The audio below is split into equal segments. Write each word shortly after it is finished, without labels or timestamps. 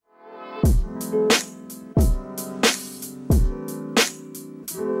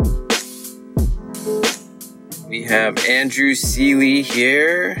We have Andrew Seeley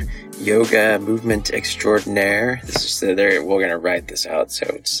here, yoga movement extraordinaire. We're going to write this out, so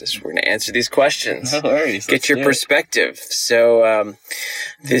we're going to answer these questions. No worries. Get your perspective. So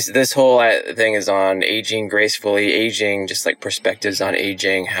this whole thing is on aging gracefully, aging, just like perspectives on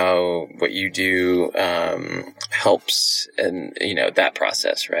aging, how what you do helps, and that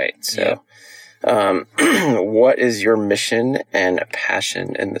process, right? So, what is your mission and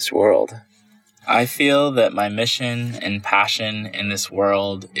passion in this world? I feel that my mission and passion in this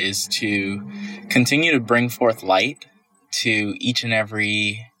world is to continue to bring forth light to each and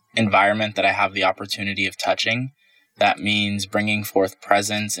every environment that I have the opportunity of touching. That means bringing forth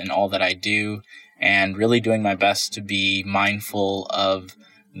presence in all that I do and really doing my best to be mindful of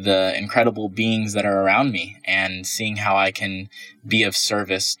the incredible beings that are around me and seeing how I can be of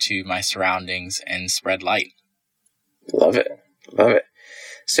service to my surroundings and spread light. Love it. Love it.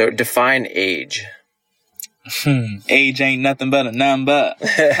 So define age. Age ain't nothing but a number.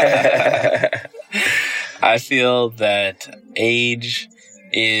 I feel that age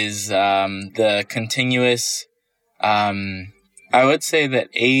is the continuous, I would say that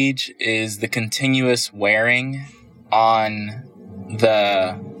age is the continuous wearing on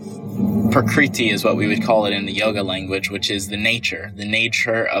the prakriti is what we would call it in the yoga language, which is the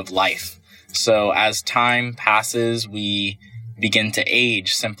nature of life. So as time passes, we begin to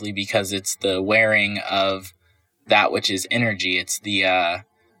age simply because it's the wearing of that which is energy. It's the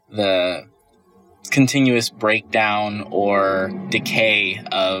continuous breakdown or decay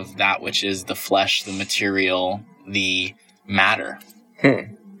of that which is the flesh, the material, the matter.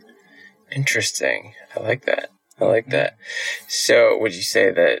 Interesting. I like that. So would you say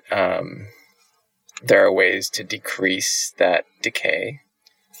that there are ways to decrease that decay?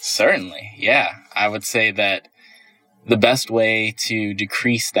 Certainly, yeah. I would say that the best way to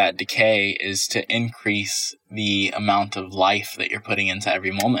decrease that decay is to increase the amount of life that you're putting into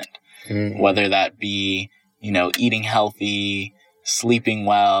every moment. Mm-hmm. Whether that be, eating healthy, sleeping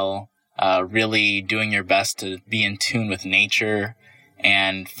well, really doing your best to be in tune with nature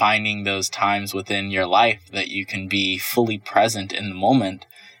and finding those times within your life that you can be fully present in the moment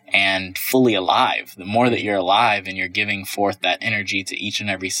and fully alive. The more that you're alive and you're giving forth that energy to each and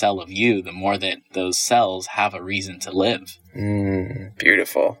every cell of you, the more that those cells have a reason to live.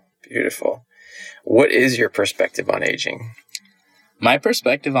 Beautiful. Beautiful. What is your perspective on aging? My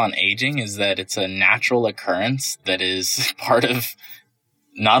perspective on aging is that it's a natural occurrence that is part of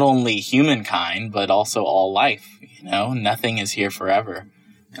not only humankind, but also all life. Nothing is here forever.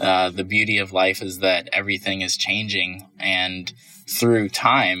 The beauty of life is that everything is changing, and through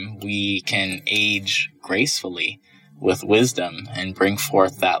time, we can age gracefully with wisdom and bring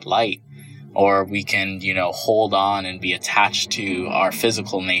forth that light. Or we can, hold on and be attached to our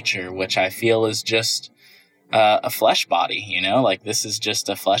physical nature, which I feel is just a flesh body, like this is just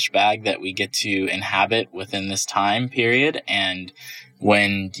a flesh bag that we get to inhabit within this time period. And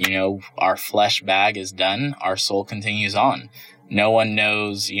when, our flesh bag is done, our soul continues on. No one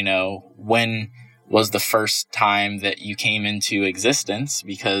knows, when was the first time that you came into existence,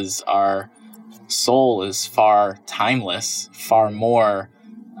 because our soul is far timeless, far more,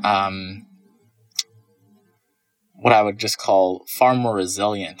 what I would just call far more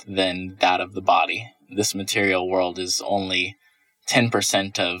resilient than that of the body. This material world is only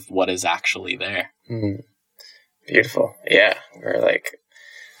 10% of what is actually there. Beautiful. Yeah. We're like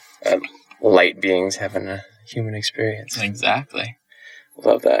light beings having a human experience. Exactly.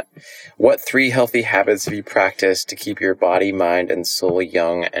 Love that. What 3 healthy habits have you practiced to keep your body, mind, and soul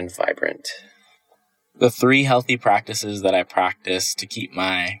young and vibrant? The 3 healthy practices that I practice to keep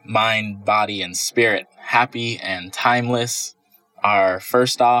my mind, body, and spirit happy and timeless are,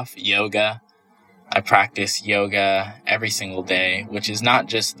 first off, yoga. I practice yoga every single day, which is not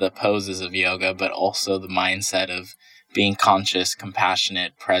just the poses of yoga, but also the mindset of being conscious,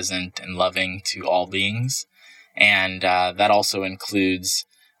 compassionate, present, and loving to all beings. And that also includes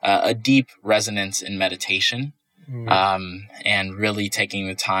a deep resonance in meditation, and really taking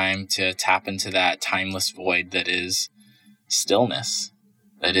the time to tap into that timeless void that is stillness,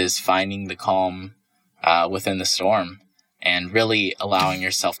 that is finding the calm within the storm, and really allowing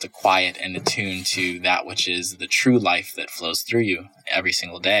yourself to quiet and attune to that which is the true life that flows through you every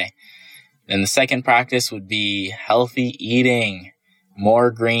single day. Then the second practice would be healthy eating.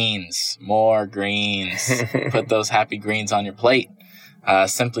 More greens. Put those happy greens on your plate.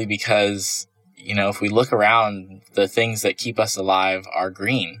 Simply because, if we look around, the things that keep us alive are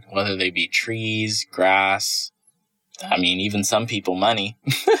green, whether they be trees, grass, even some people, money.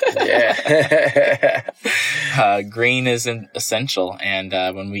 Yeah. Green is essential. And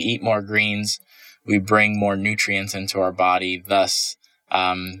when we eat more greens, we bring more nutrients into our body, thus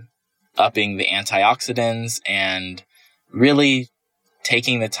upping the antioxidants and really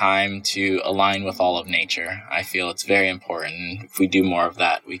taking the time to align with all of nature. I feel it's very important. If we do more of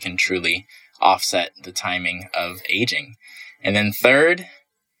that, we can truly offset the timing of aging. And then third,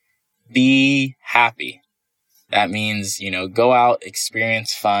 be happy. That means, go out,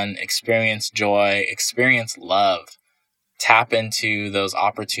 experience fun, experience joy, experience love. Tap into those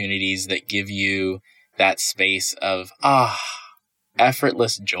opportunities that give you that space of,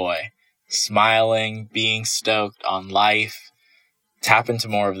 effortless joy, smiling, being stoked on life. Tap into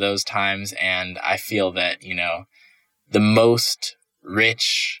more of those times. And I feel that, the most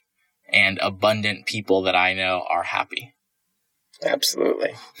rich and abundant people that I know are happy.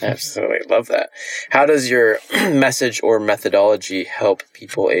 Absolutely. Love that. How does your message or methodology help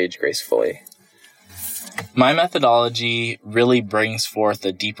people age gracefully? My methodology really brings forth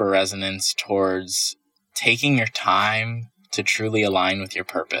a deeper resonance towards taking your time to truly align with your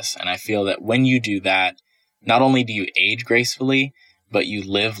purpose. And I feel that when you do that, not only do you age gracefully, but you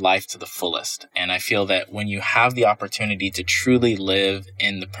live life to the fullest. And I feel that when you have the opportunity to truly live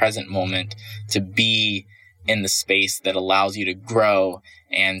in the present moment, to be in the space that allows you to grow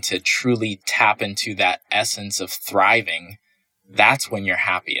and to truly tap into that essence of thriving, that's when you're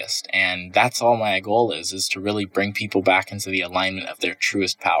happiest. And that's all my goal is to really bring people back into the alignment of their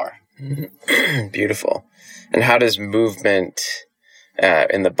truest power. Beautiful. And how does movement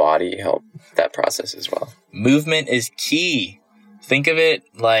in the body help that process as well? Movement is key. Think of it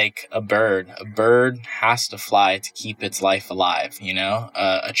like a bird. A bird has to fly to keep its life alive,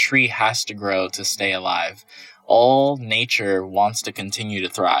 A tree has to grow to stay alive. All nature wants to continue to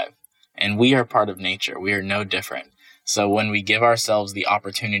thrive. And we are part of nature. We are no different. So when we give ourselves the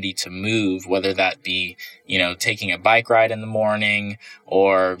opportunity to move, whether that be, taking a bike ride in the morning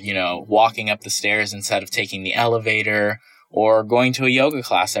or, walking up the stairs instead of taking the elevator or going to a yoga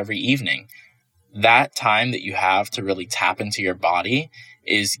class every evening, that time that you have to really tap into your body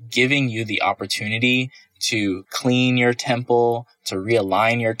is giving you the opportunity to clean your temple, to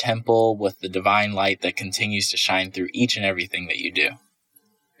realign your temple with the divine light that continues to shine through each and everything that you do.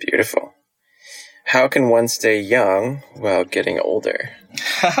 Beautiful. How can one stay young while getting older?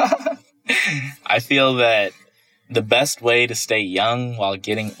 I feel that the best way to stay young while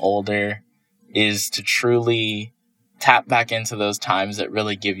getting older is to truly tap back into those times that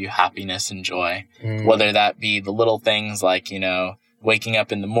really give you happiness and joy, whether that be the little things like, waking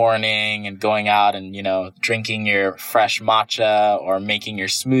up in the morning and going out and, drinking your fresh matcha or making your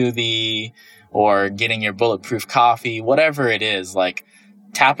smoothie or getting your bulletproof coffee, whatever it is, like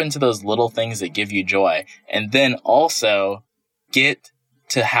tap into those little things that give you joy. And then also get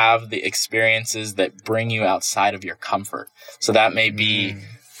to have the experiences that bring you outside of your comfort. So that may be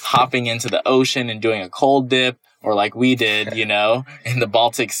hopping into the ocean and doing a cold dip, or like we did, in the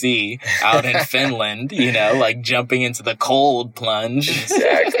Baltic Sea out in Finland, like jumping into the cold plunge.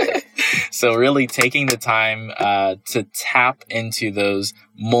 Exactly. So really taking the time to tap into those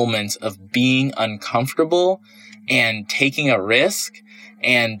moments of being uncomfortable and taking a risk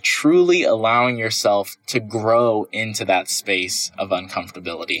and truly allowing yourself to grow into that space of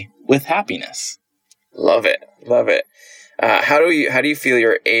uncomfortability with happiness. Love it. How do you feel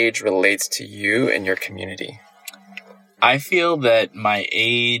your age relates to you and your community? I feel that my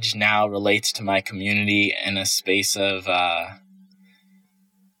age now relates to my community in a space of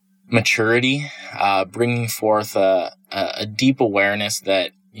maturity, bringing forth a deep awareness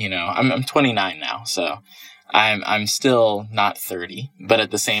that, I'm 29 now, so I'm still not 30, but at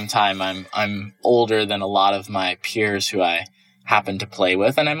the same time, I'm older than a lot of my peers who I happen to play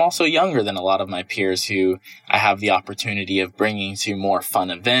with, and I'm also younger than a lot of my peers who I have the opportunity of bringing to more fun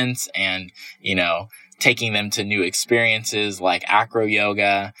events and, taking them to new experiences like acro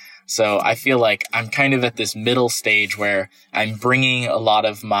yoga. So I feel like I'm kind of at this middle stage where I'm bringing a lot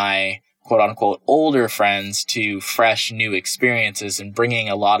of my quote unquote older friends to fresh new experiences and bringing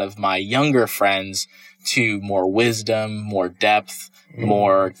a lot of my younger friends to more wisdom, more depth,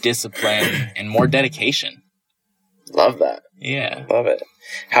 more discipline, and more dedication. Love that. Yeah. Love it.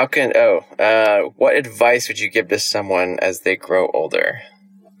 What advice would you give to someone as they grow older?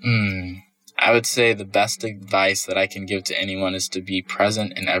 I would say the best advice that I can give to anyone is to be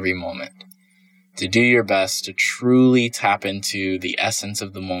present in every moment, to do your best to truly tap into the essence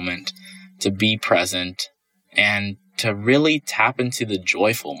of the moment, to be present, and to really tap into the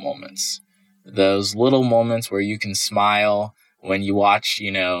joyful moments, those little moments where you can smile when you watch,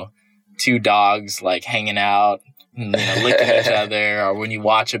 two dogs like hanging out, licking each other, or when you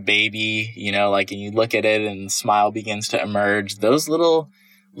watch a baby, and you look at it and the smile begins to emerge. Those little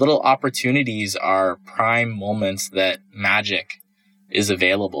little opportunities are prime moments that magic is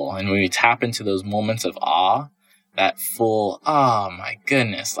available. And when we tap into those moments of awe, that full, oh my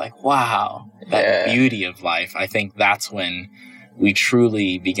goodness, like, wow, that beauty of life, I think that's when we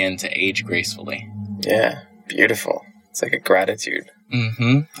truly begin to age gracefully. Yeah, beautiful. It's like a gratitude.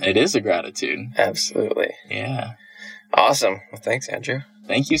 Mm-hmm. It is a gratitude. Absolutely. Yeah. Awesome. Well, thanks, Andrew.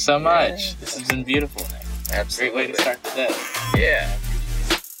 Thank you so much. This has been beautiful, Nick. Absolutely. Great way to start the day. Yeah.